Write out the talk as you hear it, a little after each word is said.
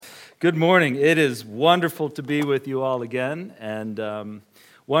Good morning. It is wonderful to be with you all again, and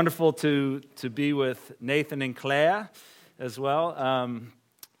wonderful to be with Nathan and Claire as well.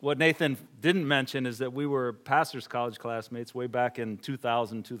 What Nathan didn't mention is that we were Pastors College classmates way back in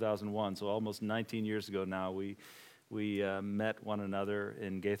 2000, 2001, so almost 19 years ago now. We met one another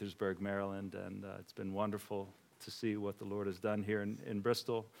in Gaithersburg, Maryland, and it's been wonderful to see what the Lord has done here in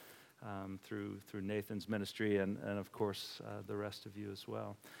Bristol. Through Nathan's ministry and of course, the rest of you as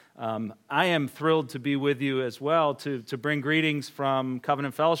well. I am thrilled to be with you as well to bring greetings from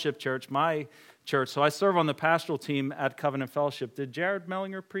Covenant Fellowship Church, my church. So I serve on the pastoral team at Covenant Fellowship. Did Jared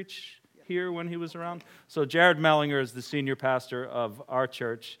Mellinger preach here when he was around? So Jared Mellinger is the senior pastor of our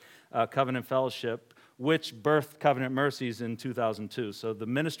church, Covenant Fellowship, which birthed Covenant Mercies in 2002. So the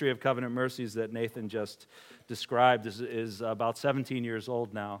ministry of Covenant Mercies that Nathan just described is about 17 years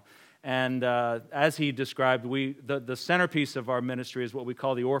old now. And as he described, the centerpiece of our ministry is what we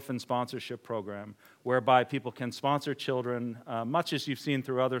call the Orphan Sponsorship Program, whereby people can sponsor children, much as you've seen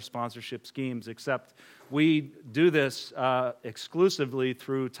through other sponsorship schemes, except we do this exclusively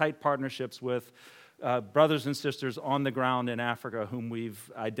through tight partnerships with brothers and sisters on the ground in Africa whom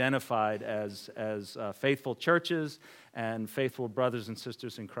we've identified as faithful churches and faithful brothers and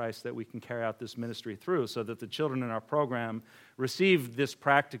sisters in Christ that we can carry out this ministry through, so that the children in our program receive this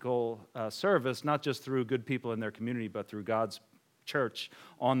practical service, not just through good people in their community, but through God's church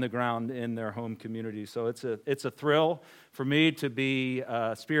on the ground in their home community. So it's a thrill for me to be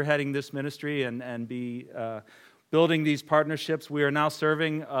spearheading this ministry and be building these partnerships. We are now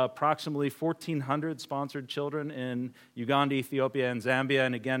serving approximately 1,400 sponsored children in Uganda, Ethiopia, and Zambia.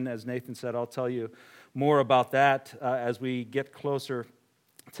 And again, as Nathan said, I'll tell you more about that as we get closer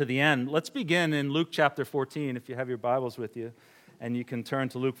to the end. Let's begin in Luke chapter 14, if you have your Bibles with you, and you can turn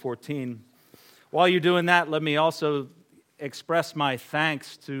to Luke 14. While you're doing that, let me also express my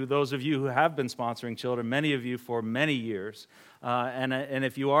thanks to those of you who have been sponsoring children, many of you for many years. And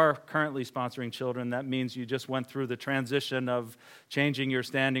if you are currently sponsoring children, that means you just went through the transition of changing your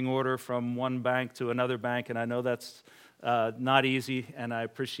standing order from one bank to another bank, and I know that's not easy, and I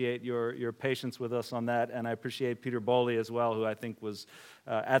appreciate your patience with us on that, and I appreciate Peter Boley as well, who I think was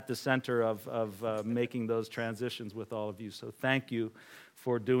at the center of making those transitions with all of you. So thank you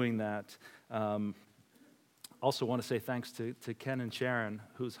for doing that. Also want to say thanks to Ken and Sharon,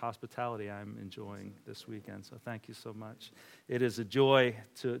 whose hospitality I'm enjoying this weekend. So thank you so much. It is a joy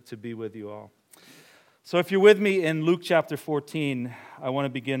to be with you all. So if you're with me in Luke chapter 14, I want to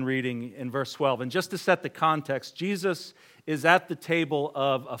begin reading in verse 12. And just to set the context, Jesus is at the table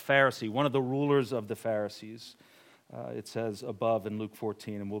of a Pharisee, one of the rulers of the Pharisees. It says above in Luke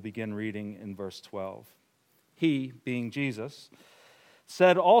 14, and we'll begin reading in verse 12. He, being Jesus,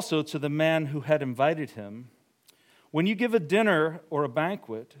 said also to the man who had invited him, "When you give a dinner or a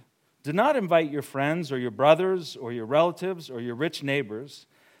banquet, do not invite your friends or your brothers or your relatives or your rich neighbors,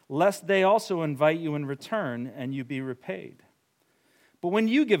 lest they also invite you in return and you be repaid. But when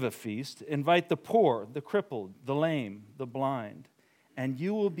you give a feast, invite the poor, the crippled, the lame, the blind, and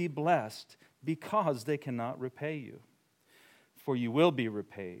you will be blessed because they cannot repay you. For you will be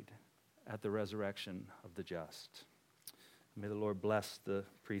repaid at the resurrection of the just." May the Lord bless the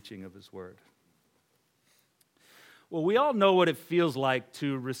preaching of His word. Well, we all know what it feels like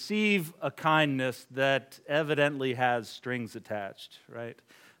to receive a kindness that evidently has strings attached, right?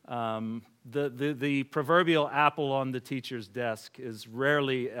 The proverbial apple on the teacher's desk is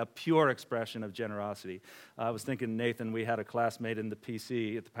rarely a pure expression of generosity. I was thinking, Nathan, we had a classmate in the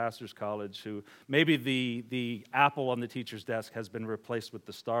PC at the Pastors College who maybe the apple on the teacher's desk has been replaced with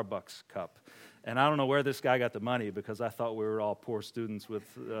the Starbucks cup. And I don't know where this guy got the money, because I thought we were all poor students with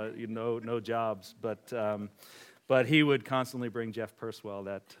no jobs, but he would constantly bring Jeff Purswell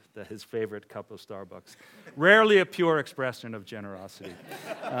that his favorite cup of Starbucks. Rarely a pure expression of generosity.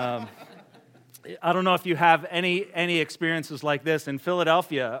 I don't know if you have any experiences like this. In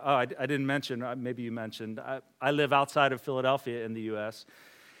Philadelphia, I didn't mention, maybe you mentioned, I live outside of Philadelphia in the U.S.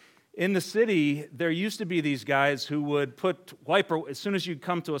 In the city, there used to be these guys who would put as soon as you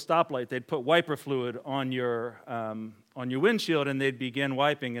come to a stoplight, they'd put wiper fluid on your windshield, and they'd begin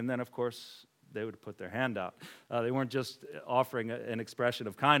wiping, and then, of course, they would put their hand out. They weren't just offering an expression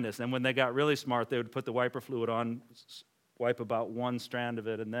of kindness. And when they got really smart, they would put the wiper fluid on, wipe about one strand of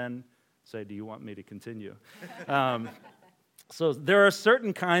it, and then say, "Do you want me to continue?" So there are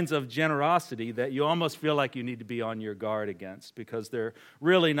certain kinds of generosity that you almost feel like you need to be on your guard against, because they're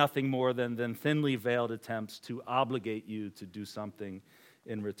really nothing more than thinly veiled attempts to obligate you to do something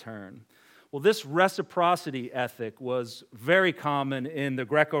in return. Well, this reciprocity ethic was very common in the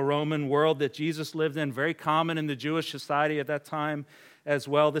Greco-Roman world that Jesus lived in, very common in the Jewish society at that time, as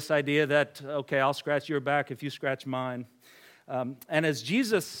well, this idea that, okay, I'll scratch your back if you scratch mine. And as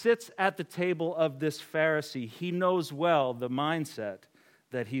Jesus sits at the table of this Pharisee, he knows well the mindset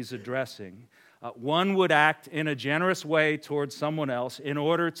that he's addressing. One would act in a generous way towards someone else in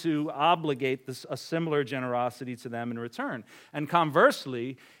order to obligate a similar generosity to them in return. And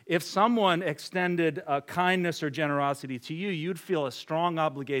conversely, if someone extended kindness or generosity to you, you'd feel a strong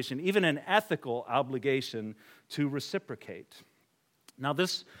obligation, even an ethical obligation, to reciprocate. Now,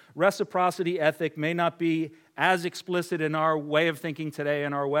 this reciprocity ethic may not be as explicit in our way of thinking today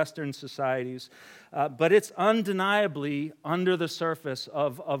in our Western societies, but it's undeniably under the surface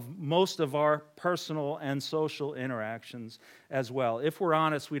of most of our personal and social interactions as well. If we're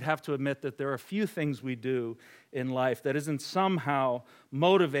honest, we'd have to admit that there are a few things we do in life that isn't somehow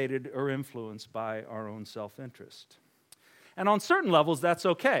motivated or influenced by our own self-interest. And on certain levels, that's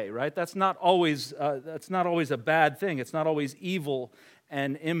okay, right? That's not always a bad thing. It's not always evil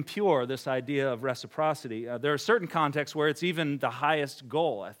and impure, this idea of reciprocity. There are certain contexts where it's even the highest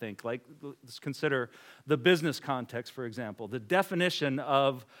goal, I think. Like, let's consider the business context, for example. The definition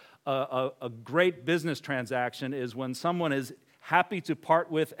of a great business transaction is when someone is happy to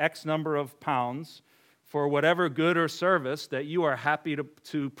part with X number of pounds for whatever good or service that you are happy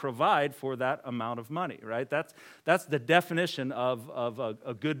to provide for that amount of money, right? That's the definition of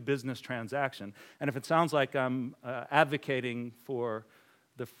a good business transaction. And if it sounds like I'm advocating for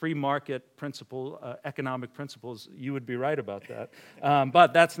the free market principle, economic principles, you would be right about that.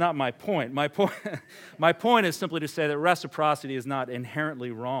 But that's not my point. My point is simply to say that reciprocity is not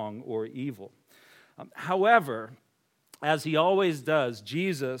inherently wrong or evil. However, as he always does,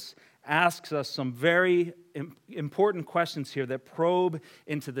 Jesus asks us some very important questions here that probe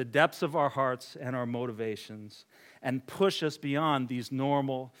into the depths of our hearts and our motivations and push us beyond these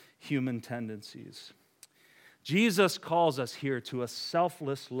normal human tendencies. Jesus calls us here to a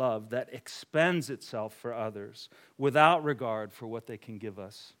selfless love that expends itself for others without regard for what they can give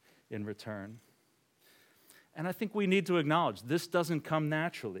us in return. And I think we need to acknowledge this doesn't come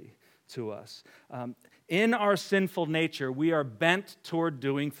naturally to us. In our sinful nature, we are bent toward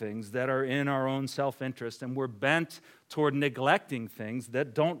doing things that are in our own self-interest, and we're bent toward neglecting things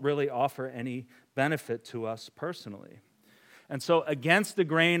that don't really offer any benefit to us personally. And so against the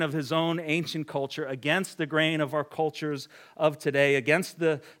grain of his own ancient culture, against the grain of our cultures of today, against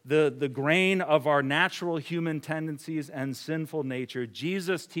the grain of our natural human tendencies and sinful nature,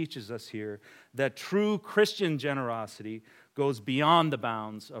 Jesus teaches us here that true Christian generosity goes beyond the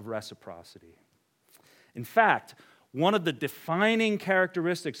bounds of reciprocity. In fact, one of the defining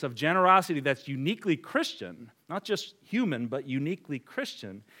characteristics of generosity that's uniquely Christian, not just human, but uniquely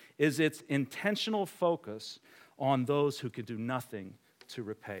Christian, is its intentional focus on those who could do nothing to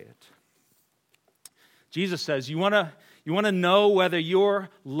repay it. Jesus says, you want to know whether your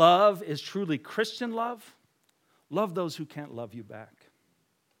love is truly Christian love? Love those who can't love you back.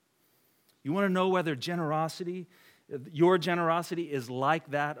 You want to know whether your generosity is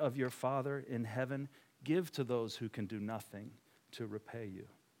like that of your Father in heaven? Give to those who can do nothing to repay you.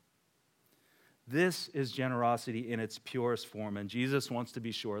 This is generosity in its purest form, and Jesus wants to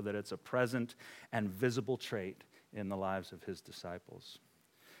be sure that it's a present and visible trait in the lives of his disciples.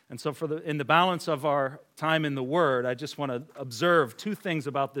 And so in the balance of our time in the Word, I just want to observe two things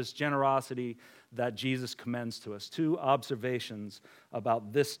about this generosity that Jesus commends to us, two observations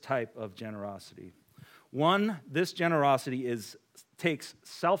about this type of generosity. One, this generosity takes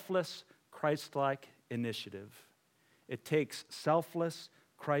selfless, Christ-like initiative. It takes selfless,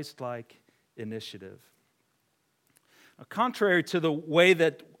 Christ-like initiative. Now, contrary to the way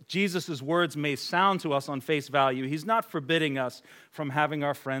that Jesus' words may sound to us on face value, he's not forbidding us from having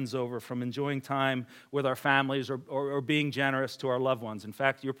our friends over, from enjoying time with our families, or being generous to our loved ones. In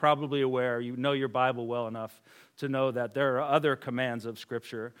fact, you're probably aware, you know your Bible well enough to know that there are other commands of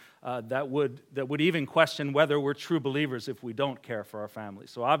Scripture that would even question whether we're true believers if we don't care for our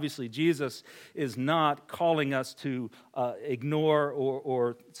families. So obviously, Jesus is not calling us to ignore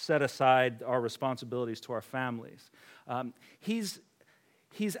or set aside our responsibilities to our families.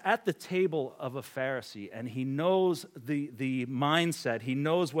 He's at the table of a Pharisee, and he knows the mindset. He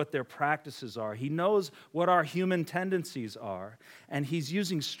knows what their practices are. He knows what our human tendencies are. And he's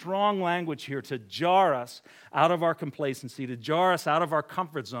using strong language here to jar us out of our complacency, to jar us out of our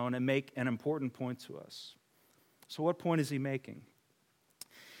comfort zone and make an important point to us. So what point is he making?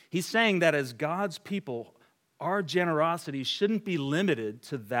 He's saying that as God's people, our generosity shouldn't be limited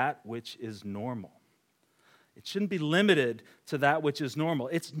to that which is normal. It shouldn't be limited to that which is normal.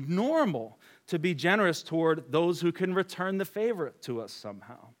 It's normal to be generous toward those who can return the favor to us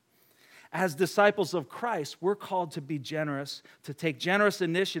somehow. As disciples of Christ, we're called to be generous, to take generous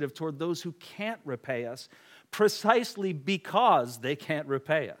initiative toward those who can't repay us, precisely because they can't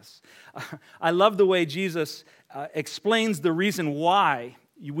repay us. I love the way Jesus explains the reason why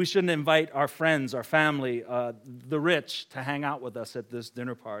we shouldn't invite our friends, our family, the rich to hang out with us at this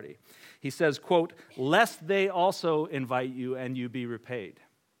dinner party. He says, quote, "Lest they also invite you and you be repaid."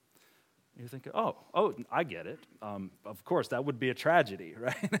 You're thinking, oh, I get it. Of course, that would be a tragedy,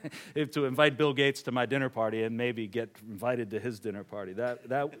 right? If to invite Bill Gates to my dinner party and maybe get invited to his dinner party. That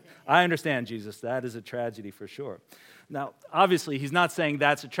I understand, Jesus. That is a tragedy for sure. Now, obviously, he's not saying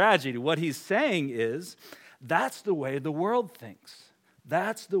that's a tragedy. What he's saying is that's the way the world thinks.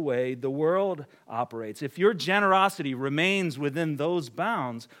 That's the way the world operates. If your generosity remains within those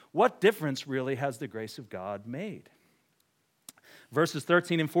bounds, what difference really has the grace of God made? Verses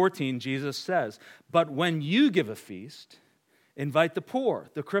 13 and 14, Jesus says, "But when you give a feast, invite the poor,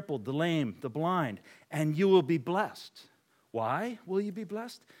 the crippled, the lame, the blind, and you will be blessed." Why will you be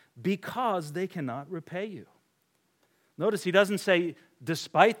blessed? Because they cannot repay you. Notice he doesn't say,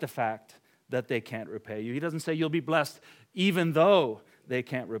 despite the fact that they can't repay you. He doesn't say you'll be blessed even though they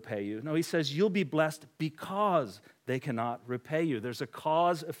can't repay you. No, he says you'll be blessed because they cannot repay you. There's a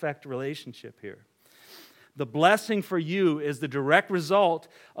cause-effect relationship here. The blessing for you is the direct result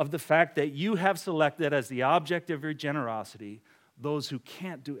of the fact that you have selected as the object of your generosity those who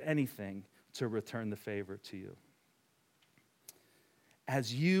can't do anything to return the favor to you.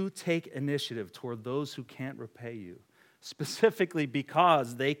 As you take initiative toward those who can't repay you, specifically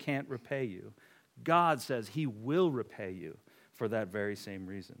because they can't repay you, God says he will repay you for that very same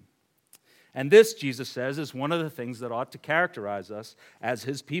reason. And this, Jesus says, is one of the things that ought to characterize us as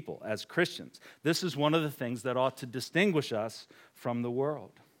his people, as Christians. This is one of the things that ought to distinguish us from the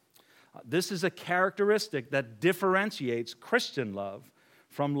world. This is a characteristic that differentiates Christian love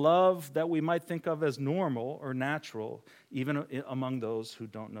from love that we might think of as normal or natural, even among those who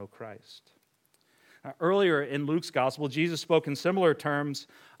don't know Christ. Earlier in Luke's gospel, Jesus spoke in similar terms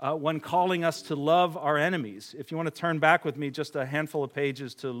when calling us to love our enemies. If you want to turn back with me just a handful of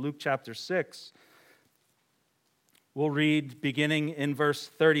pages to Luke chapter 6, we'll read beginning in verse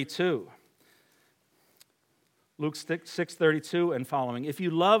 32. Luke 6:32 and following. "If you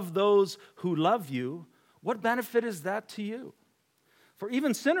love those who love you, what benefit is that to you? For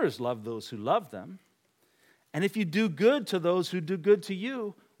even sinners love those who love them. And if you do good to those who do good to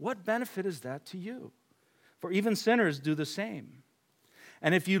you, what benefit is that to you? For even sinners do the same.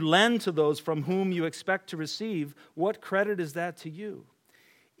 And if you lend to those from whom you expect to receive, what credit is that to you?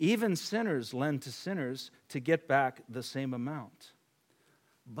 Even sinners lend to sinners to get back the same amount.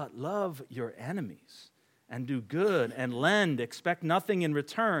 But love your enemies and do good and lend, expect nothing in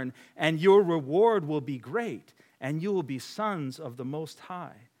return, and your reward will be great, and you will be sons of the Most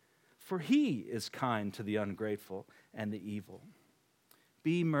High. For he is kind to the ungrateful and the evil.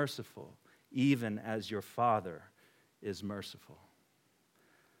 Be merciful, even as your Father is merciful."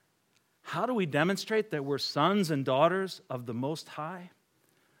 How do we demonstrate that we're sons and daughters of the Most High?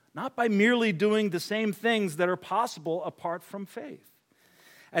 Not by merely doing the same things that are possible apart from faith.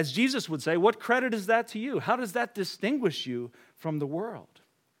 As Jesus would say, what credit is that to you? How does that distinguish you from the world?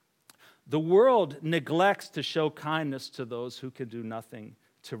 The world neglects to show kindness to those who can do nothing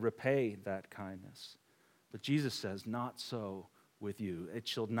to repay that kindness. But Jesus says, not so with you. It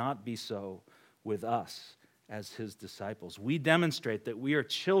shall not be so with us as his disciples. We demonstrate that we are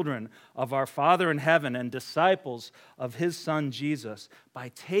children of our Father in heaven and disciples of his Son Jesus by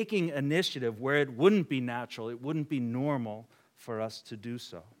taking initiative where it wouldn't be natural, it wouldn't be normal for us to do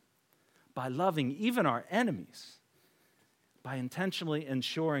so. By loving even our enemies, by intentionally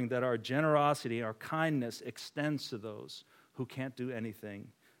ensuring that our generosity, our kindness extends to those who can't do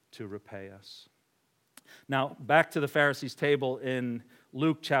anything to repay us. Now, back to the Pharisees' table in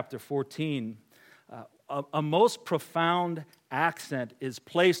Luke chapter 14. A most profound accent is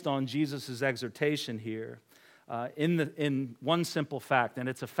placed on Jesus' exhortation here in one simple fact, and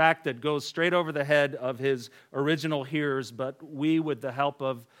it's a fact that goes straight over the head of his original hearers, but we, with the help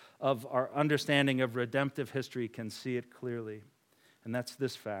of our understanding of redemptive history, can see it clearly. And that's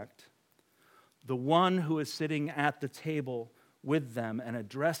this fact. The one who is sitting at the table with them and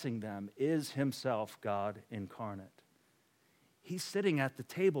addressing them is himself God incarnate. He's sitting at the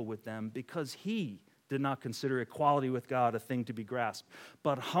table with them because he did not consider equality with God a thing to be grasped,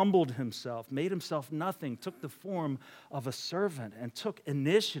 but humbled himself, made himself nothing, took the form of a servant, and took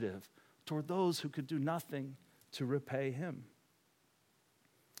initiative toward those who could do nothing to repay him.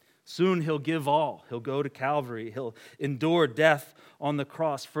 Soon he'll give all. He'll go to Calvary. He'll endure death on the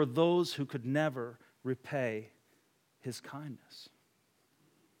cross for those who could never repay his kindness.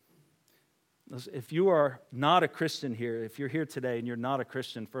 If you are not a Christian here, if you're here today and you're not a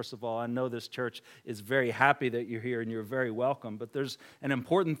Christian, first of all, I know this church is very happy that you're here and you're very welcome, but there's an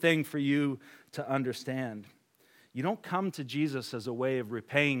important thing for you to understand. You don't come to Jesus as a way of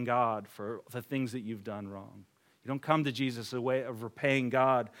repaying God for the things that you've done wrong. You don't come to Jesus as a way of repaying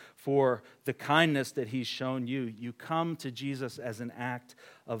God for the kindness that He's shown you. You come to Jesus as an act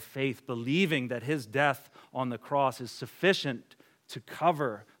of faith, believing that His death on the cross is sufficient to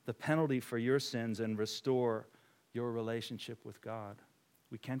cover the penalty for your sins and restore your relationship with God.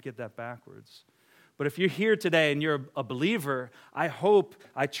 We can't get that backwards. But if you're here today and you're a believer, I hope,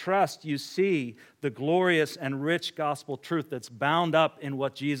 I trust you see the glorious and rich gospel truth that's bound up in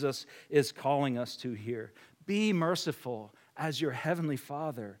what Jesus is calling us to here. Be merciful as your heavenly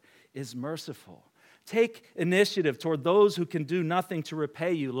Father is merciful. Take initiative toward those who can do nothing to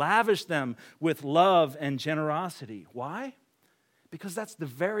repay you. Lavish them with love and generosity. Why? Because that's the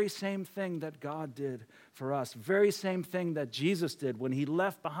very same thing that God did for us, very same thing that Jesus did when He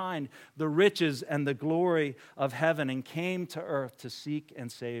left behind the riches and the glory of heaven and came to earth to seek and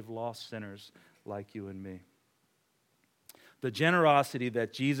save lost sinners like you and me. The generosity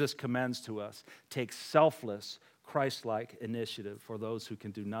that Jesus commends to us takes selfless, Christ-like initiative for those who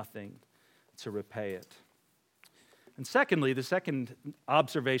can do nothing to repay it. And secondly, the second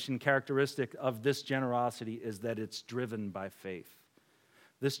observation characteristic of this generosity is that it's driven by faith.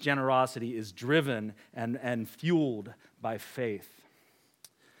 This generosity is driven and fueled by faith.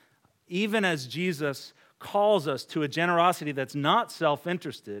 Even as Jesus calls us to a generosity that's not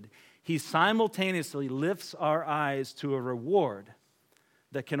self-interested, He simultaneously lifts our eyes to a reward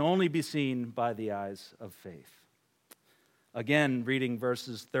that can only be seen by the eyes of faith. Again, reading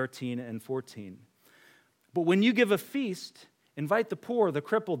verses 13 and 14. But when you give a feast, invite the poor, the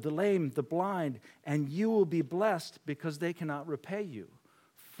crippled, the lame, the blind, and you will be blessed because they cannot repay you.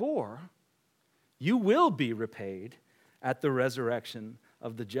 For you will be repaid at the resurrection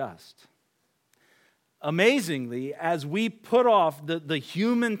of the just. Amazingly, as we put off the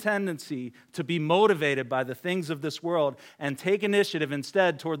human tendency to be motivated by the things of this world and take initiative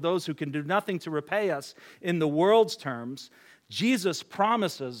instead toward those who can do nothing to repay us in the world's terms, Jesus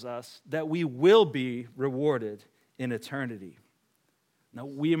promises us that we will be rewarded in eternity. Now,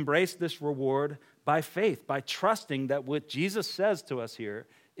 we embrace this reward by faith, by trusting that what Jesus says to us here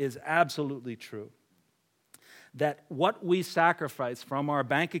is absolutely true. That what we sacrifice from our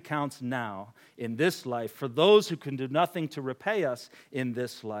bank accounts now in this life for those who can do nothing to repay us in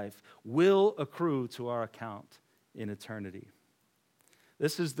this life will accrue to our account in eternity.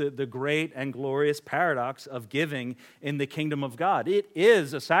 This is the great and glorious paradox of giving in the kingdom of God. It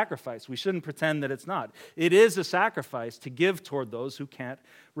is a sacrifice. We shouldn't pretend that it's not. It is a sacrifice to give toward those who can't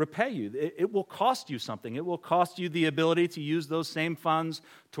repay you. It will cost you something. It will cost you the ability to use those same funds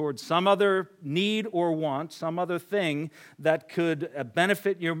towards some other need or want, some other thing that could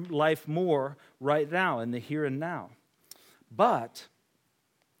benefit your life more right now, in the here and now. But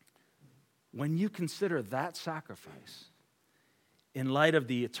when you consider that sacrifice, in light of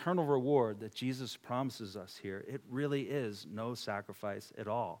the eternal reward that Jesus promises us here, it really is no sacrifice at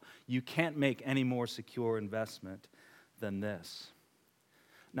all. You can't make any more secure investment than this.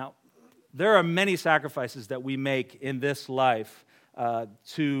 Now, there are many sacrifices that we make in this life for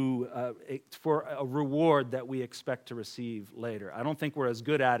a reward that we expect to receive later. I don't think we're as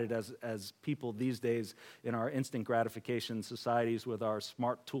good at it as people these days in our instant gratification societies with our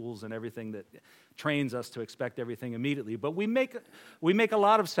smart tools and everything that trains us to expect everything immediately. But we make a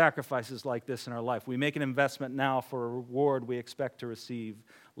lot of sacrifices like this in our life. We make an investment now for a reward we expect to receive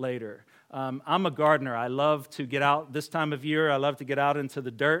later. I'm a gardener. I love to get out this time of year. I love to get out into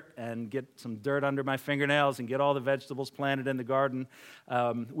the dirt and get some dirt under my fingernails and get all the vegetables planted in the garden.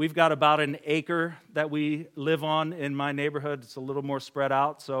 We've got about an acre that we live on in my neighborhood. It's a little more spread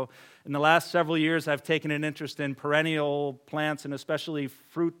out. So in the last several years, I've taken an interest in perennial plants and especially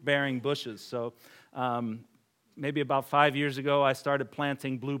fruit-bearing bushes. So maybe about 5 years ago, I started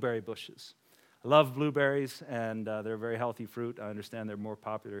planting blueberry bushes. I love blueberries, and they're a very healthy fruit. I understand they're more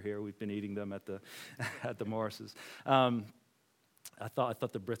popular here. We've been eating them at the Morrises. I thought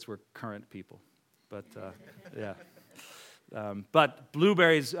the Brits were current people, but yeah. But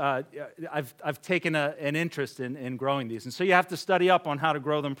blueberries, I've taken an interest in growing these. And so you have to study up on how to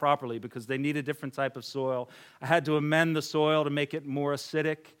grow them properly because they need a different type of soil. I had to amend the soil to make it more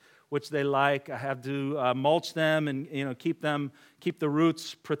acidic, which they like. I have to mulch them and keep the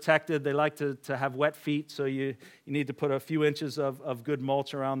roots protected. They like to have wet feet, so you need to put a few inches of good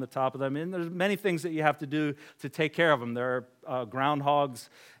mulch around the top of them. And there's many things that you have to do to take care of them. There are groundhogs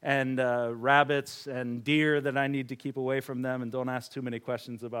and rabbits and deer that I need to keep away from them, and don't ask too many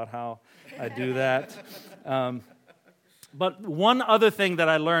questions about how I do that. But one other thing that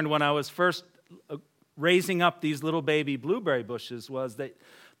I learned when I was first raising up these little baby blueberry bushes was that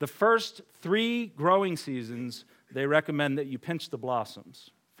the first 3 growing seasons, they recommend that you pinch the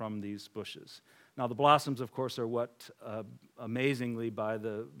blossoms from these bushes. Now, the blossoms, of course, are what amazingly, by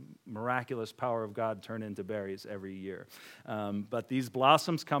the miraculous power of God, turn into berries every year. But these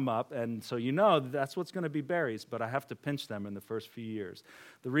blossoms come up, and so that's what's going to be berries, but I have to pinch them in the first few years.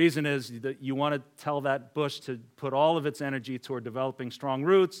 The reason is that you want to tell that bush to put all of its energy toward developing strong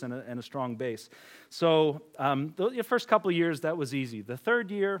roots and a strong base. So the first couple of years, that was easy. The third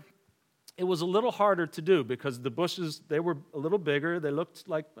year, it was a little harder to do because the bushes, they were a little bigger. They looked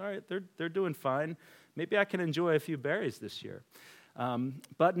like, all right, they're doing fine. Maybe I can enjoy a few berries this year.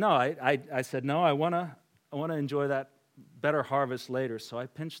 But no, I said, no, I want to enjoy that better harvest later. So I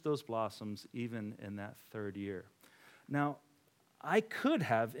pinched those blossoms even in that third year. Now, I could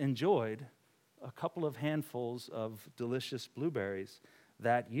have enjoyed a couple of handfuls of delicious blueberries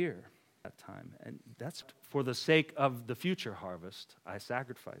that year, that time. And that's for the sake of the future harvest. I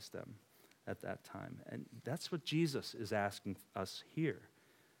sacrificed them at that time. And that's what Jesus is asking us here.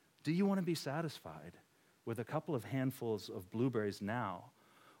 Do you want to be satisfied with a couple of handfuls of blueberries now?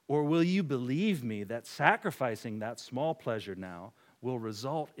 Or will you believe me that sacrificing that small pleasure now will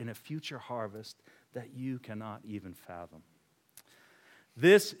result in a future harvest that you cannot even fathom?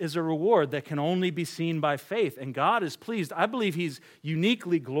 This is a reward that can only be seen by faith, and God is pleased. I believe He's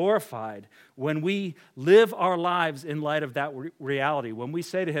uniquely glorified when we live our lives in light of that reality. When we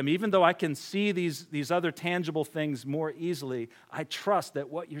say to Him, even though I can see these other tangible things more easily, I trust that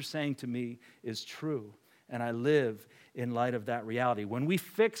what you're saying to me is true, and I live in light of that reality. When we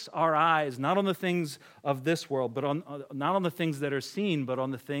fix our eyes not on the things of this world, but not on the things that are seen, but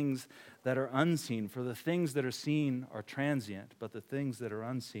on the things that are unseen. For the things that are seen are transient, but the things that are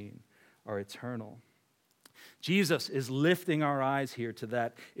unseen are eternal. Jesus is lifting our eyes here to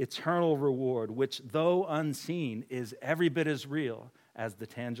that eternal reward, which, though unseen, is every bit as real as the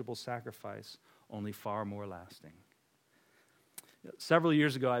tangible sacrifice, only far more lasting. Several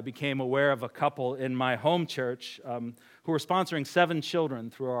years ago, I became aware of a couple in my home church who were sponsoring 7 children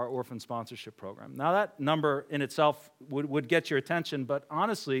through our orphan sponsorship program. Now, that number in itself would get your attention, but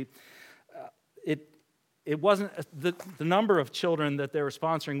honestly, it wasn't the number of children that they were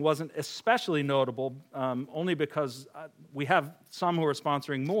sponsoring wasn't especially notable, only because we have some who are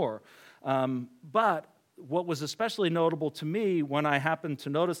sponsoring more. But what was especially notable to me when I happened to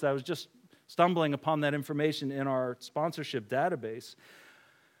notice that, I was just stumbling upon that information in our sponsorship database.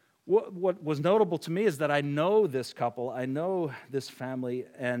 What was notable to me is that I know this couple, I know this family,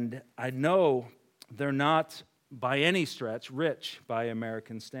 and I know they're not by any stretch rich by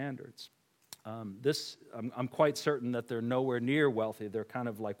American standards. I'm quite certain that they're nowhere near wealthy. They're kind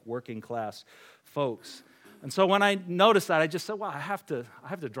of like working class folks. And so when I noticed that, I just said, well, I have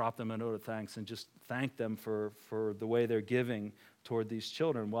to drop them a note of thanks and just thank them for the way they're giving toward these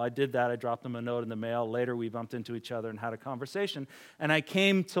children. Well, I did that. I dropped them a note in the mail. Later, we bumped into each other and had a conversation. And I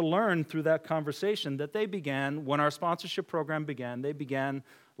came to learn through that conversation that they began, when our sponsorship program began, they began,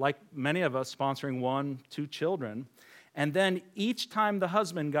 like many of us, sponsoring 1, 2 children. And then each time the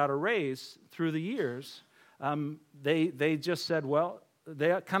husband got a raise through the years, they just said, well,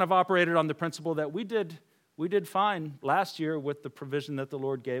 they kind of operated on the principle that we did fine last year with the provision that the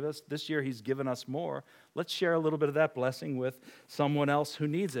Lord gave us. This year He's given us more. Let's share a little bit of that blessing with someone else who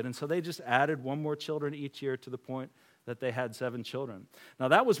needs it. And so they just added 1 more children each year to the point that they had 7 children. Now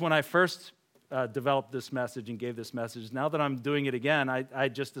that was when I first developed this message and gave this message. Now that I'm doing it again, I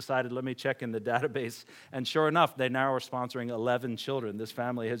just decided, let me check in the database. And sure enough, they now are sponsoring 11 children. This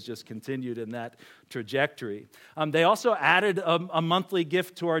family has just continued in that trajectory. They also added a monthly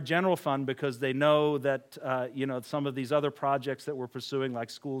gift to our general fund because they know that some of these other projects that we're pursuing, like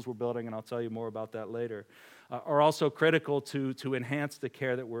schools we're building, and I'll tell you more about that later, are also critical to enhance the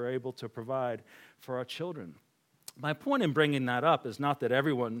care that we're able to provide for our children. My point in bringing that up is not that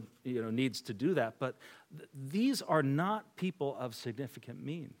everyone needs to do that, but these are not people of significant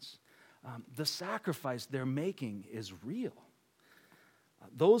means. The sacrifice they're making is real.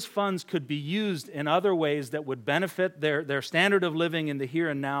 Those funds could be used in other ways that would benefit their standard of living in the here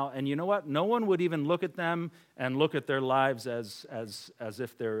and now. And you know what? No one would even look at them and look at their lives as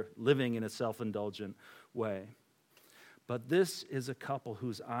if they're living in a self-indulgent way. But this is a couple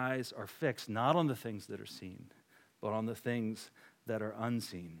whose eyes are fixed not on the things that are seen, but on the things that are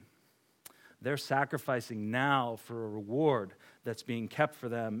unseen. They're sacrificing now for a reward that's being kept for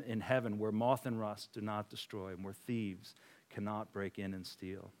them in heaven, where moth and rust do not destroy and where thieves cannot break in and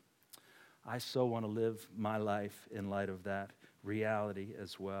steal. I so want to live my life in light of that reality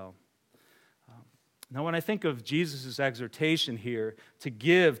as well. Now, when I think of Jesus' exhortation here to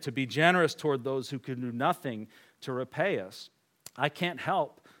give, to be generous toward those who can do nothing to repay us, I can't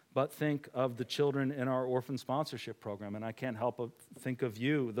help but think of the children in our orphan sponsorship program, and I can't help but think of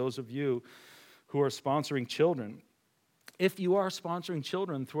you, those of you who are sponsoring children. If you are sponsoring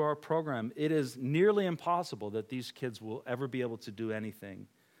children through our program, it is nearly impossible that these kids will ever be able to do anything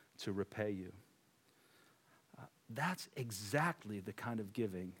to repay you. That's exactly the kind of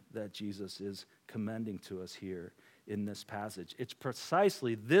giving that Jesus is commending to us here in this passage. It's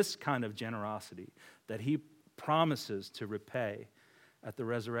precisely this kind of generosity that he promises to repay at the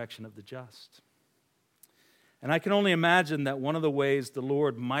resurrection of the just. And I can only imagine that one of the ways the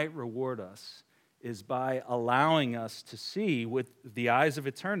Lord might reward us is by allowing us to see with the eyes of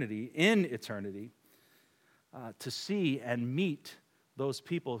eternity, in eternity, to see and meet those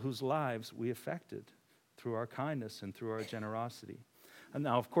people whose lives we affected through our kindness and through our generosity. And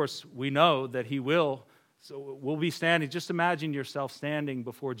now, of course, we know that he will. So we'll be standing. Just imagine yourself standing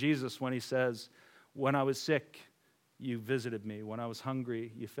before Jesus when he says, when I was sick, you visited me. When I was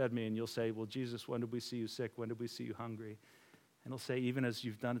hungry, you fed me. And you'll say, well, Jesus, when did we see you sick? When did we see you hungry? And he'll say, even as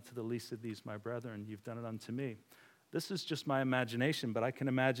you've done it to the least of these, my brethren, you've done it unto me. This is just my imagination, but I can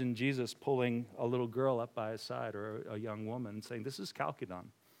imagine Jesus pulling a little girl up by his side or a young woman and saying, this is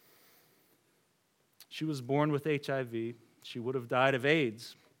Chalcedon. She was born with HIV. She would have died of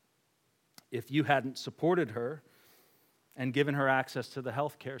AIDS if you hadn't supported her and given her access to the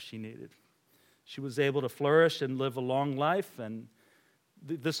health care she needed. She was able to flourish and live a long life, and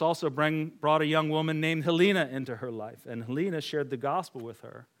this also brought a young woman named Helena into her life, and Helena shared the gospel with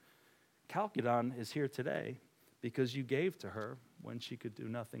her. Chalcedon is here today because you gave to her when she could do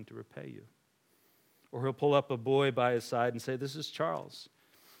nothing to repay you. Or he'll pull up a boy by his side and say, this is Charles.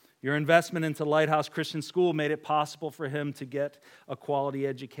 Your investment into Lighthouse Christian School made it possible for him to get a quality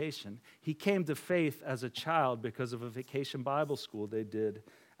education. He came to faith as a child because of a vacation Bible school they did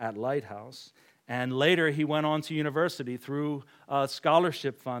at Lighthouse. And later he went on to university through a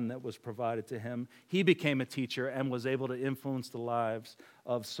scholarship fund that was provided to him. He became a teacher and was able to influence the lives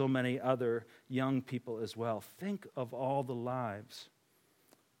of so many other young people as well. Think of all the lives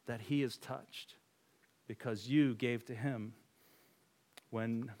that he has touched because you gave to him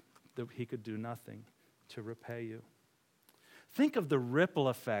when he could do nothing to repay you. Think of the ripple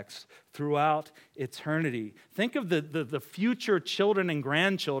effects throughout eternity. Think of the future children and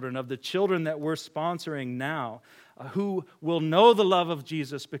grandchildren of the children that we're sponsoring now who will know the love of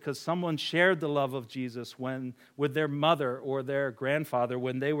Jesus because someone shared the love of Jesus with their mother or their grandfather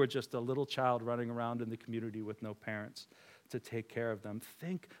when they were just a little child running around in the community with no parents to take care of them.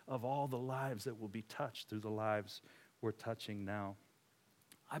 Think of all the lives that will be touched through the lives we're touching now.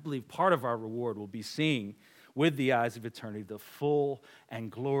 I believe part of our reward will be seeing with the eyes of eternity the full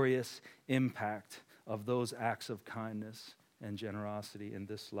and glorious impact of those acts of kindness and generosity in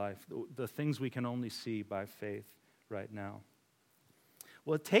this life, the things we can only see by faith right now.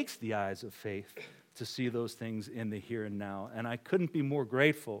 Well, it takes the eyes of faith to see those things in the here and now, and I couldn't be more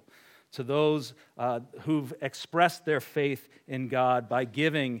grateful to those who've expressed their faith in God by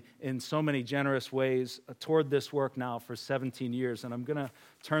giving in so many generous ways toward this work now for 17 years. And I'm going to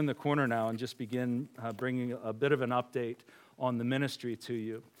turn the corner now and just begin bringing a bit of an update on the ministry to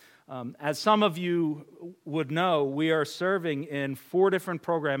you. As some of you would know, we are serving in 4 different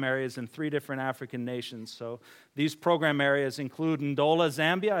program areas in 3 different African nations. So these program areas include Ndola,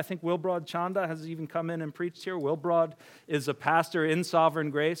 Zambia. I think Wilbrod Chanda has even come in and preached here. Wilbrod is a pastor in Sovereign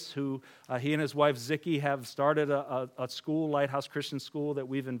Grace who he and his wife Ziki have started a school, Lighthouse Christian School, that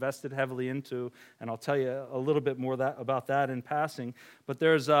we've invested heavily into. And I'll tell you a little bit more about that in passing. But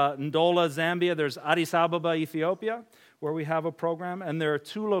there's Ndola, Zambia. There's Addis Ababa, Ethiopia, where we have a program, and there are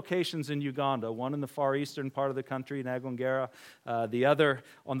 2 locations in Uganda, one in the far eastern part of the country, Nagongera, the other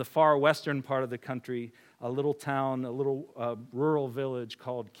on the far western part of the country, a little town, a little rural village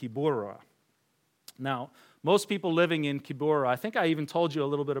called Kibura. Now, most people living in Kibura, I think I even told you a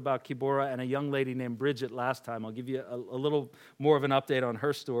little bit about Kibura and a young lady named Bridget last time. I'll give you a little more of an update on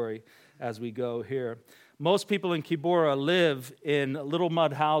her story as we go here. Most people in Kibura live in little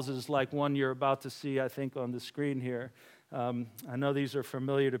mud houses like one you're about to see, I think, on the screen here. I know these are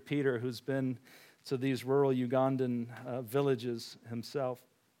familiar to Peter, who's been to these rural Ugandan villages himself.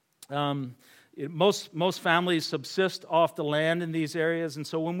 Most families subsist off the land in these areas, and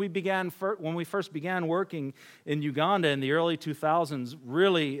so when we first began working in Uganda in the early 2000s,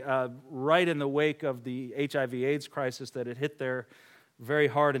 really right in the wake of the HIV/AIDS crisis that had hit there very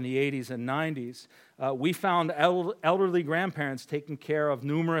hard in the 80s and 90s, we found elderly grandparents taking care of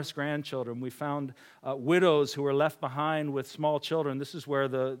numerous grandchildren. We found widows who were left behind with small children. This is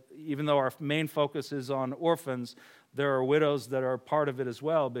where even though our main focus is on orphans, there are widows that are part of it as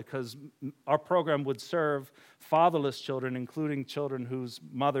well, because our program would serve fatherless children, including children whose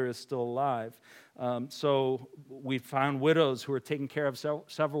mother is still alive. So we found widows who are taking care of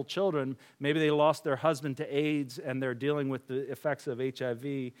several children. Maybe they lost their husband to AIDS and they're dealing with the effects of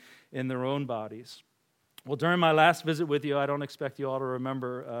HIV in their own bodies. Well, during my last visit with you, I don't expect you all to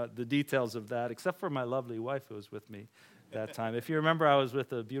remember the details of that, except for my lovely wife who was with me that time. If you remember, I was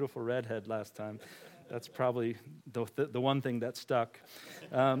with a beautiful redhead last time. That's probably the one thing that stuck.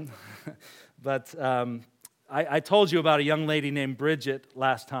 But I told you about a young lady named Bridget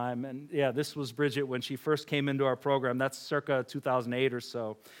last time. And yeah, this was Bridget when she first came into our program. That's circa 2008 or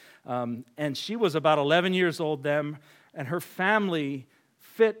so. And she was about 11 years old then, and her family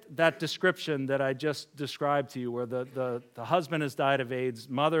fit that description that I just described to you, where the husband has died of AIDS,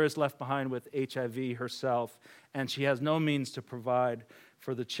 mother is left behind with HIV herself, and she has no means to provide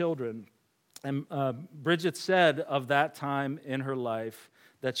for the children. And Bridget said of that time in her life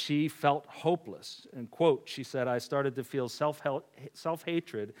that she felt hopeless. And quote, she said, "I started to feel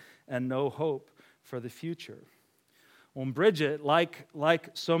self-hatred and no hope for the future." Well, Bridget, like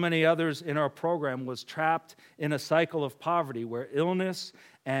so many others in our program, was trapped in a cycle of poverty where illness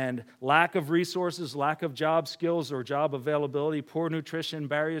and lack of resources, lack of job skills or job availability, poor nutrition,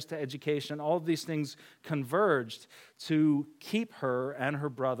 barriers to education, all of these things converged to keep her and her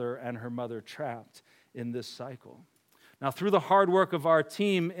brother and her mother trapped in this cycle. Now, through the hard work of our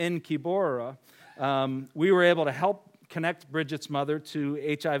team in Kibora, we were able to help connect Bridget's mother to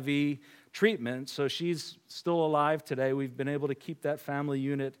HIV treatment, so she's still alive today. We've been able to keep that family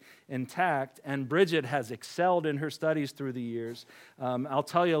unit intact, and Bridget has excelled in her studies through the years. I'll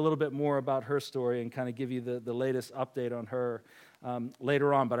tell you a little bit more about her story and kind of give you the latest update on her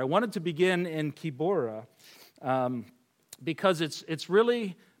later on. But I wanted to begin in Kibora because it's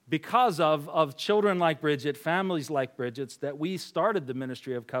really because of children like Bridget, families like Bridget's, that we started the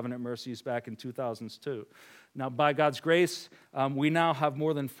ministry of Covenant Mercies back in 2002. Now, by God's grace, we now have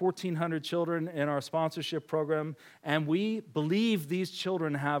more than 1,400 children in our sponsorship program, and we believe these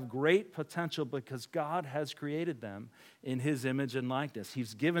children have great potential because God has created them in His image and likeness.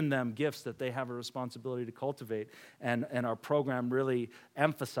 He's given them gifts that they have a responsibility to cultivate, and our program really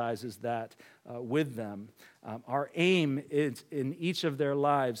emphasizes that with them. Our aim is, in each of their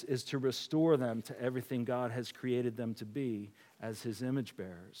lives is to restore them to everything God has created them to be as His image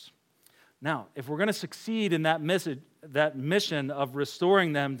bearers. Now, if we're going to succeed in that mission of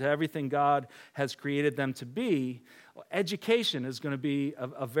restoring them to everything God has created them to be, education is going to be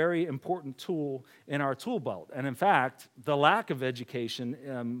a very important tool in our tool belt. And in fact, the lack of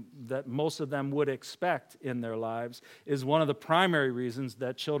education that most of them would expect in their lives is one of the primary reasons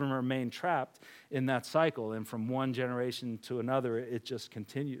that children remain trapped in that cycle. And from one generation to another, it just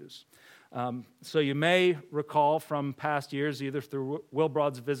continues. So you may recall from past years, either through Will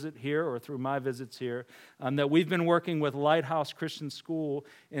Broad's visit here or through my visits here, that we've been working with Lighthouse Christian School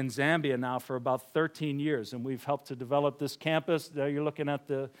in Zambia now for about 13 years, and we've helped to develop this campus. There you're looking at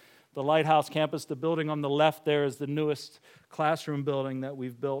the Lighthouse campus. The building on the left there is the newest classroom building that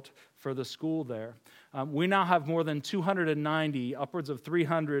we've built for the school there. We now have more than 290, upwards of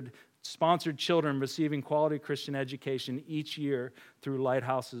 300 sponsored children receiving quality Christian education each year through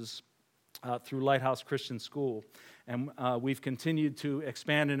Lighthouse Christian School. And we've continued to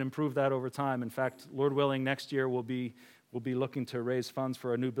expand and improve that over time. In fact, Lord willing, next year we'll be looking to raise funds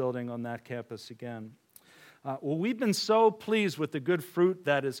for a new building on that campus again. Well, we've been so pleased with the good fruit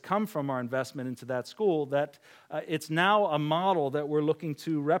that has come from our investment into that school that it's now a model that we're looking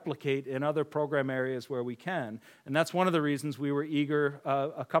to replicate in other program areas where we can. And that's one of the reasons we were eager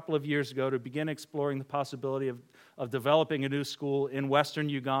a couple of years ago to begin exploring the possibility of developing a new school in western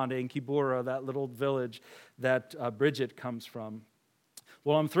Uganda, in Kibora, that little village that Bridget comes from.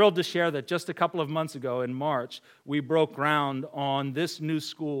 Well, I'm thrilled to share that just a couple of months ago in March, we broke ground on this new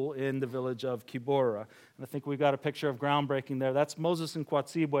school in the village of Kibora. And I think we got a picture of groundbreaking there. That's Moses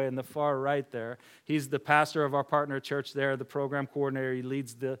Nkwatsibwe in the far right there. He's the pastor of our partner church there, the program coordinator. He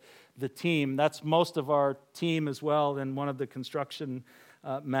leads the team. That's most of our team as well, and one of the construction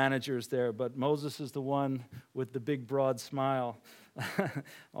managers there. But Moses is the one with the big, broad smile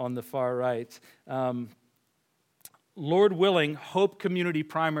on the far right. Lord willing, Hope Community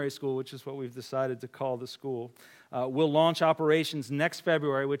Primary School, which is what we've decided to call the school, will launch operations next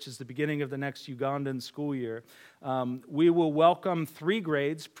February, which is the beginning of the next Ugandan school year. We will welcome 3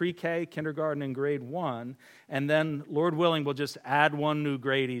 grades, pre-K, kindergarten, and grade 1, and then, Lord willing, we'll just add 1 new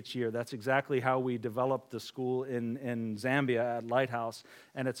grade each year. That's exactly how we developed the school in Zambia at Lighthouse,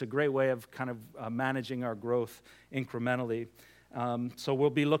 and it's a great way of kind of managing our growth incrementally. So we'll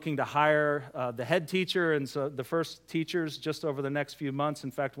be looking to hire the head teacher and so the first teachers just over the next few months.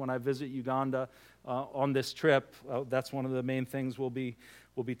 In fact, when I visit Uganda on this trip, that's one of the main things we'll be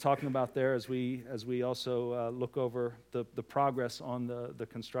talking about there as we also look over the progress on the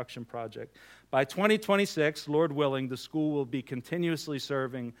construction project. By 2026, Lord willing, the school will be continuously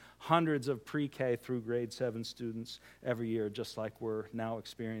serving hundreds of pre-K through grade 7 students every year, just like we're now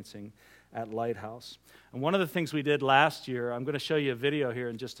experiencing at Lighthouse. And one of the things we did last year, I'm going to show you a video here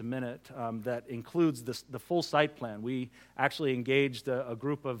in just a minute, that includes the full site plan. We actually engaged a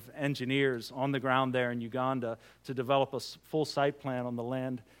group of engineers on the ground there in Uganda to develop a full site plan on the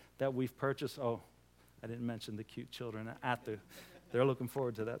land that we've purchased. Oh, I didn't mention the cute children they're looking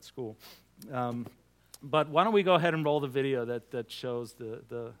forward to that school. But why don't we go ahead and roll the video that shows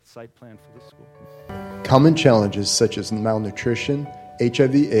the site plan for the school. Common challenges such as malnutrition,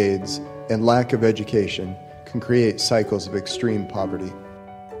 HIV/AIDS, and lack of education can create cycles of extreme poverty.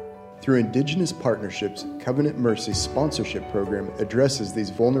 Through Indigenous partnerships, Covenant Mercy's sponsorship program addresses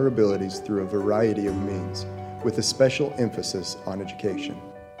these vulnerabilities through a variety of means, with a special emphasis on education.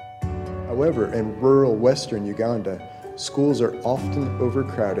 However, in rural western Uganda, schools are often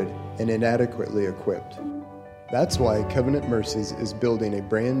overcrowded and inadequately equipped. That's why Covenant Mercies is building a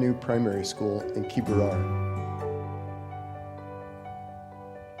brand new primary school in Kiburara.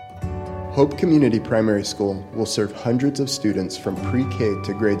 Hope Community Primary School will serve hundreds of students from pre-K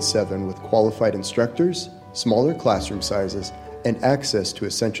to grade 7 with qualified instructors, smaller classroom sizes, and access to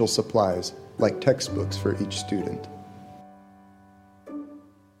essential supplies like textbooks for each student.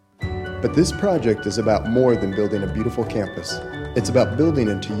 But this project is about more than building a beautiful campus. It's about building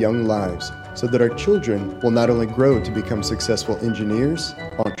into young lives so that our children will not only grow to become successful engineers,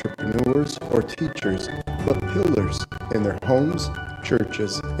 entrepreneurs, or teachers, but pillars in their homes,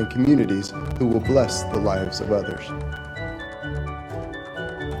 churches, and communities who will bless the lives of others.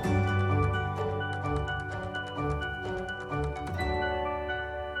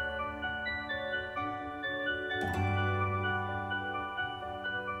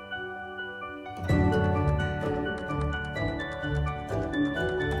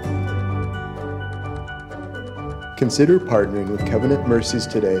 Consider partnering with Covenant Mercies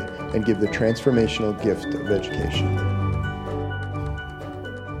today and give the transformational gift of education.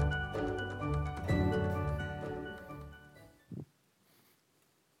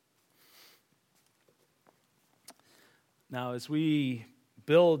 Now, as we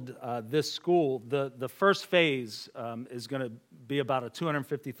build this school, the first phase is going to be about a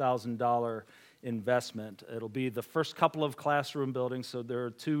 $250,000 investment. It'll be the first couple of classroom buildings, so there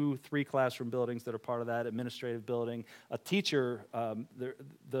are 3 classroom buildings that are part of that, administrative building. A teacher,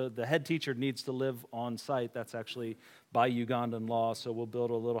 the head teacher needs to live on site. That's actually by Ugandan law, so we'll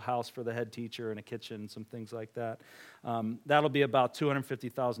build a little house for the head teacher and a kitchen, some things like that. That'll be about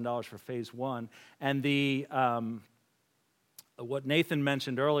 $250,000 for phase 1. And what Nathan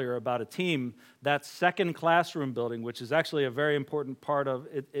mentioned earlier about a team, that second classroom building, which is actually a very important part of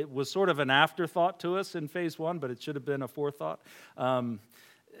it, it was sort of an afterthought to us in phase 1, but it should have been a forethought.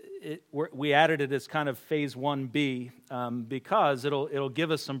 We added it as kind of phase 1B because it'll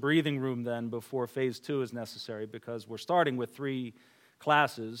give us some breathing room then before phase 2 is necessary, because we're starting with 3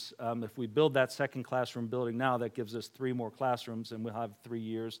 classes. If we build that second classroom building now, that gives us 3 more classrooms, and we'll have 3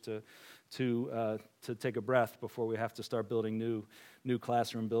 years to take a breath before we have to start building new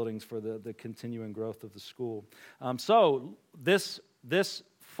classroom buildings for the continuing growth of the school. So this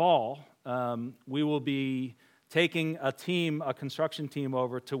fall, we will be taking a construction team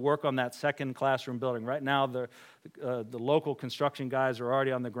over to work on that second classroom building. Right now, the local construction guys are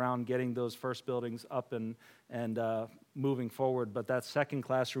already on the ground getting those first buildings up and moving forward, but that second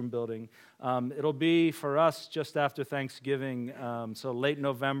classroom building, it'll be for us just after Thanksgiving, so late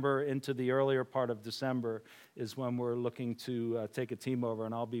November into the earlier part of December is when we're looking to take a team over,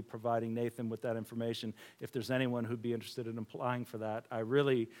 and I'll be providing Nathan with that information if there's anyone who'd be interested in applying for that.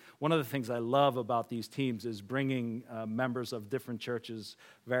 One of the things I love about these teams is bringing members of different churches,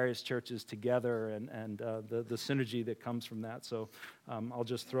 various churches together, and the synergy that comes from that. So I'll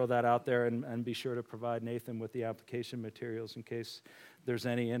just throw that out there and be sure to provide Nathan with the application materials in case there's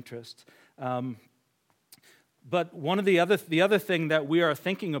any interest. But one of the other thing that we are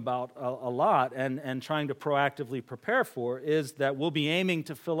thinking about a lot and trying to proactively prepare for is that we'll be aiming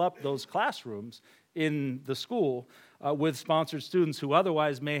to fill up those classrooms in the school with sponsored students who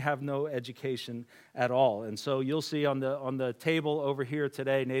otherwise may have no education at all. And so you'll see on the table over here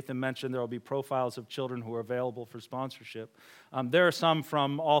today, Nathan mentioned there will be profiles of children who are available for sponsorship. There are some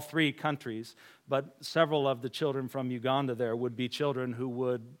from all three countries, but several of the children from Uganda there would be children who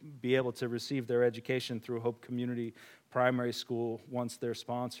would be able to receive their education through Hope Community Primary School once they're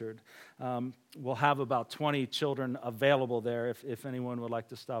sponsored. We'll have about 20 children available there if anyone would like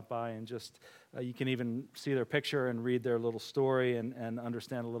to stop by and just, you can even see their picture and read their little story and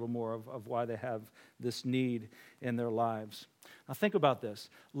understand a little more of why they have this need in their lives. Now think about this.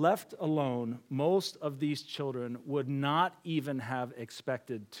 Left alone, most of these children would not even have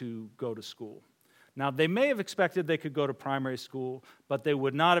expected to go to school. Now, they may have expected they could go to primary school, but they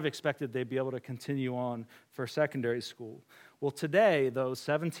would not have expected they'd be able to continue on for secondary school. Well, today, though,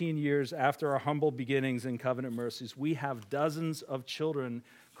 17 years after our humble beginnings in Covenant Mercies, we have dozens of children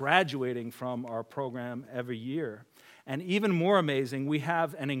graduating from our program every year. And even more amazing, we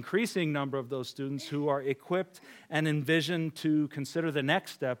have an increasing number of those students who are equipped and envisioned to consider the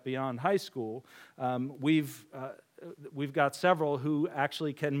next step beyond high school. We've got several who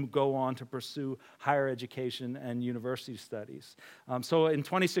actually can go on to pursue higher education and university studies. So in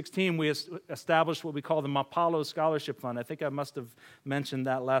 2016, we established what we call the Mapalo Scholarship Fund. I think I must have mentioned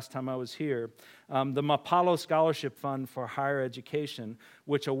that last time I was here. The Mapalo Scholarship Fund for Higher Education,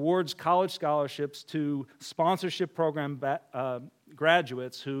 which awards college scholarships to sponsorship program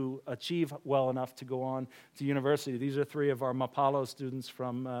graduates who achieve well enough to go on to university. These are three of our Mapalo students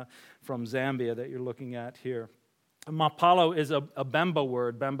from Zambia that you're looking at here. Mapalo is a Bemba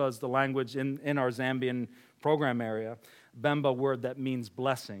word. Bemba is the language in our Zambian program area. Bemba word that means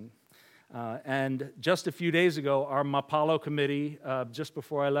blessing. And just a few days ago, our Mapalo committee, just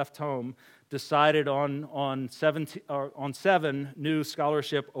before I left home, decided on 7 new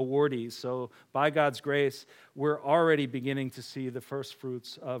scholarship awardees. So by God's grace, we're already beginning to see the first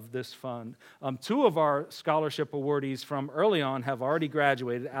fruits of this fund. 2 of our scholarship awardees from early on have already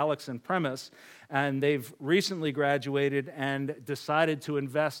graduated, Alex and Premise, and they've recently graduated and decided to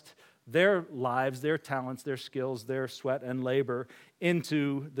invest their lives, their talents, their skills, their sweat and labor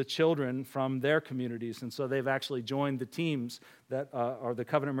into the children from their communities. And so they've actually joined the teams that are the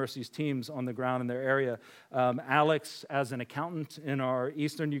Covenant Mercies teams on the ground in their area. Alex as an accountant in our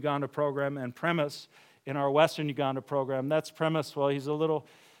Eastern Uganda program, and Premise in our Western Uganda program. That's Premise. Well, he's a little...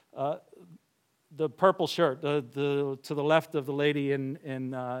 the purple shirt, to the left of the lady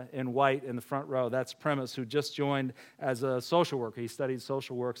in white in the front row, that's Premise, who just joined as a social worker. He studied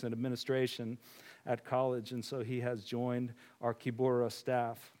social works and administration at college, and so he has joined our Kibura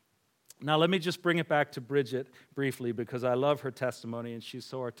staff. Now, let me just bring it back to Bridget briefly, because I love her testimony, and she's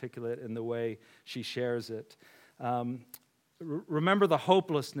so articulate in the way she shares it. Remember the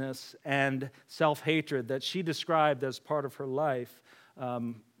hopelessness and self-hatred that she described as part of her life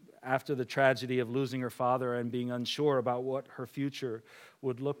after the tragedy of losing her father and being unsure about what her future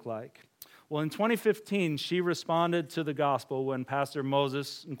would look like. Well, in 2015, she responded to the gospel when Pastor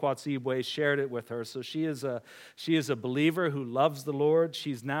Moses Nkwatsibwe shared it with her. So she is a believer who loves the Lord.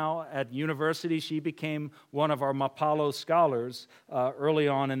 She's now at university. She became one of our Mapalo scholars early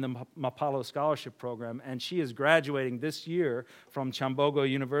on in the Mapalo Scholarship Program, and she is graduating this year from Chambogo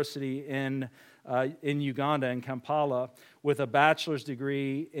University in Uganda, in Kampala, with a bachelor's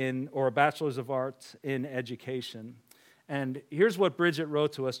degree or a bachelor's of arts in education. And here's what Bridget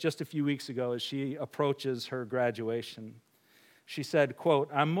wrote to us just a few weeks ago as she approaches her graduation. She said, quote,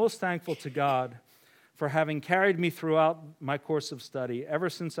 "I'm most thankful to God for having carried me throughout my course of study, ever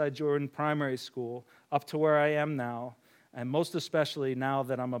since I joined primary school up to where I am now, and most especially now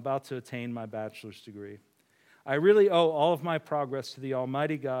that I'm about to attain my bachelor's degree. I really owe all of my progress to the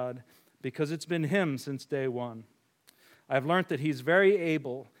Almighty God, because it's been Him since day one. I've learned that He's very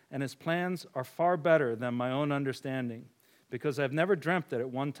able, and His plans are far better than my own understanding, because I've never dreamt that at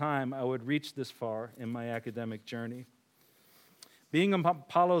one time I would reach this far in my academic journey. Being a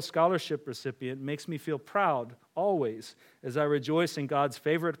Mapalo Scholarship recipient makes me feel proud always as I rejoice in God's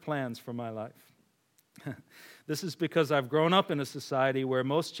favorite plans for my life. This is because I've grown up in a society where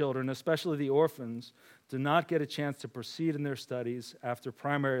most children, especially the orphans, do not get a chance to proceed in their studies after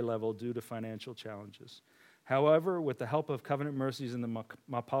primary level due to financial challenges. However, with the help of Covenant Mercies in the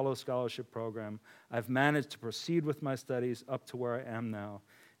Mapalo Scholarship Program, I've managed to proceed with my studies up to where I am now.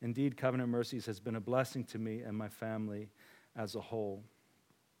 Indeed, Covenant Mercies has been a blessing to me and my family as a whole."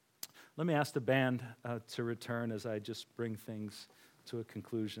 Let me ask the band to return as I just bring things to a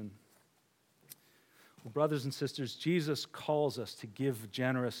conclusion. Brothers and sisters, Jesus calls us to give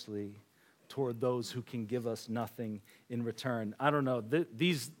generously toward those who can give us nothing in return. I don't know,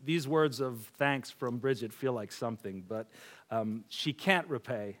 these words of thanks from Bridget feel like something, but she can't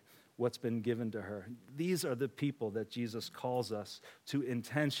repay what's been given to her. These are the people that Jesus calls us to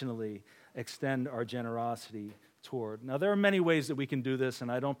intentionally extend our generosity toward. Now, there are many ways that we can do this,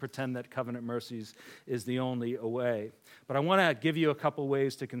 and I don't pretend that Covenant Mercies is the only way. But I want to give you a couple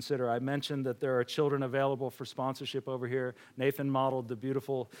ways to consider. I mentioned that there are children available for sponsorship over here. Nathan modeled the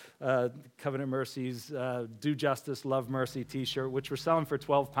beautiful Covenant Mercies Do Justice, Love Mercy t-shirt, which we're selling for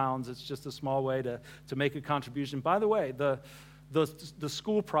 £12. It's just a small way to make a contribution. By the way, the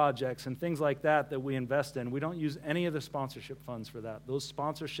school projects and things like that we invest in, we don't use any of the sponsorship funds for that. Those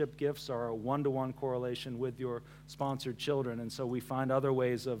sponsorship gifts are a one-to-one correlation with your sponsored children, and so we find other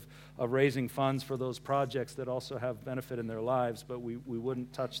ways of raising funds for those projects that also have benefit in their lives, but we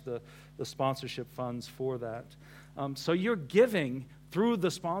wouldn't touch the sponsorship funds for that. So your giving through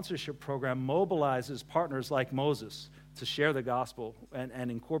the sponsorship program mobilizes partners like Moses to share the gospel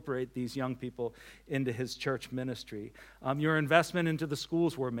and incorporate these young people into his church ministry. Your investment into the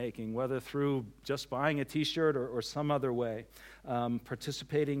schools we're making, whether through just buying a t-shirt or some other way,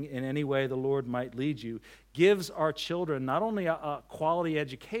 participating in any way the Lord might lead you, gives our children not only a quality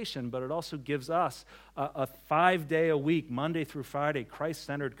education, but it also gives us a 5-day-a-week, Monday through Friday,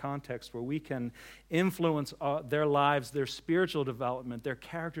 Christ-centered context where we can influence their lives, their spiritual development, their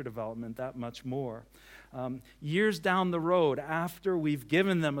character development that much more. Years down the road, after we've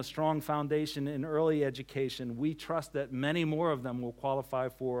given them a strong foundation in early education, we trust that many more of them will qualify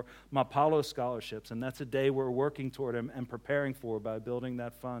for Mapalo scholarships, and that's a day we're working toward and preparing for by building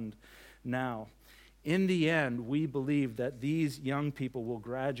that fund now. In the end, we believe that these young people will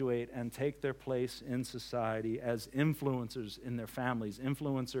graduate and take their place in society as influencers in their families,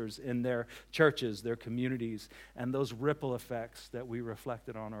 influencers in their churches, their communities, and those ripple effects that we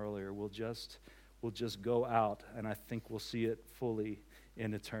reflected on earlier will just go out, and I think we'll see it fully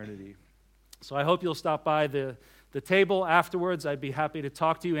in eternity. So I hope you'll stop by the table afterwards. I'd be happy to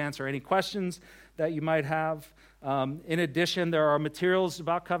talk to you, answer any questions that you might have. In addition, there are materials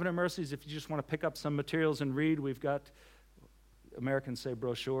about Covenant Mercies. If you just want to pick up some materials and read, we've got, Americans say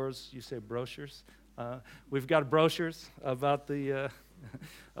brochures, you say brochures. We've got brochures about the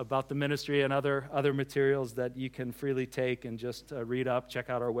ministry and other materials that you can freely take and just read up. Check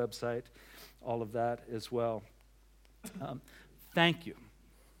out our website. All of that as well. Thank you.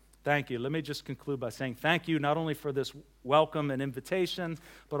 Thank you. Let me just conclude by saying thank you not only for this welcome and invitation,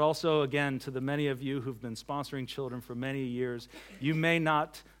 but also, again, to the many of you who've been sponsoring children for many years. You may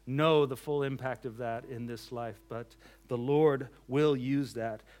not know the full impact of that in this life, but the Lord will use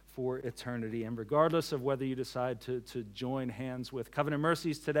that for eternity. And regardless of whether you decide to join hands with Covenant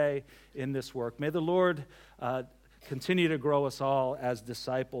Mercies today in this work, may the Lord continue to grow us all as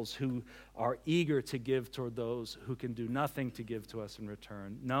disciples who are eager to give toward those who can do nothing to give to us in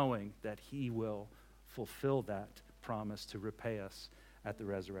return, knowing that he will fulfill that promise to repay us at the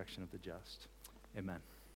resurrection of the just. Amen.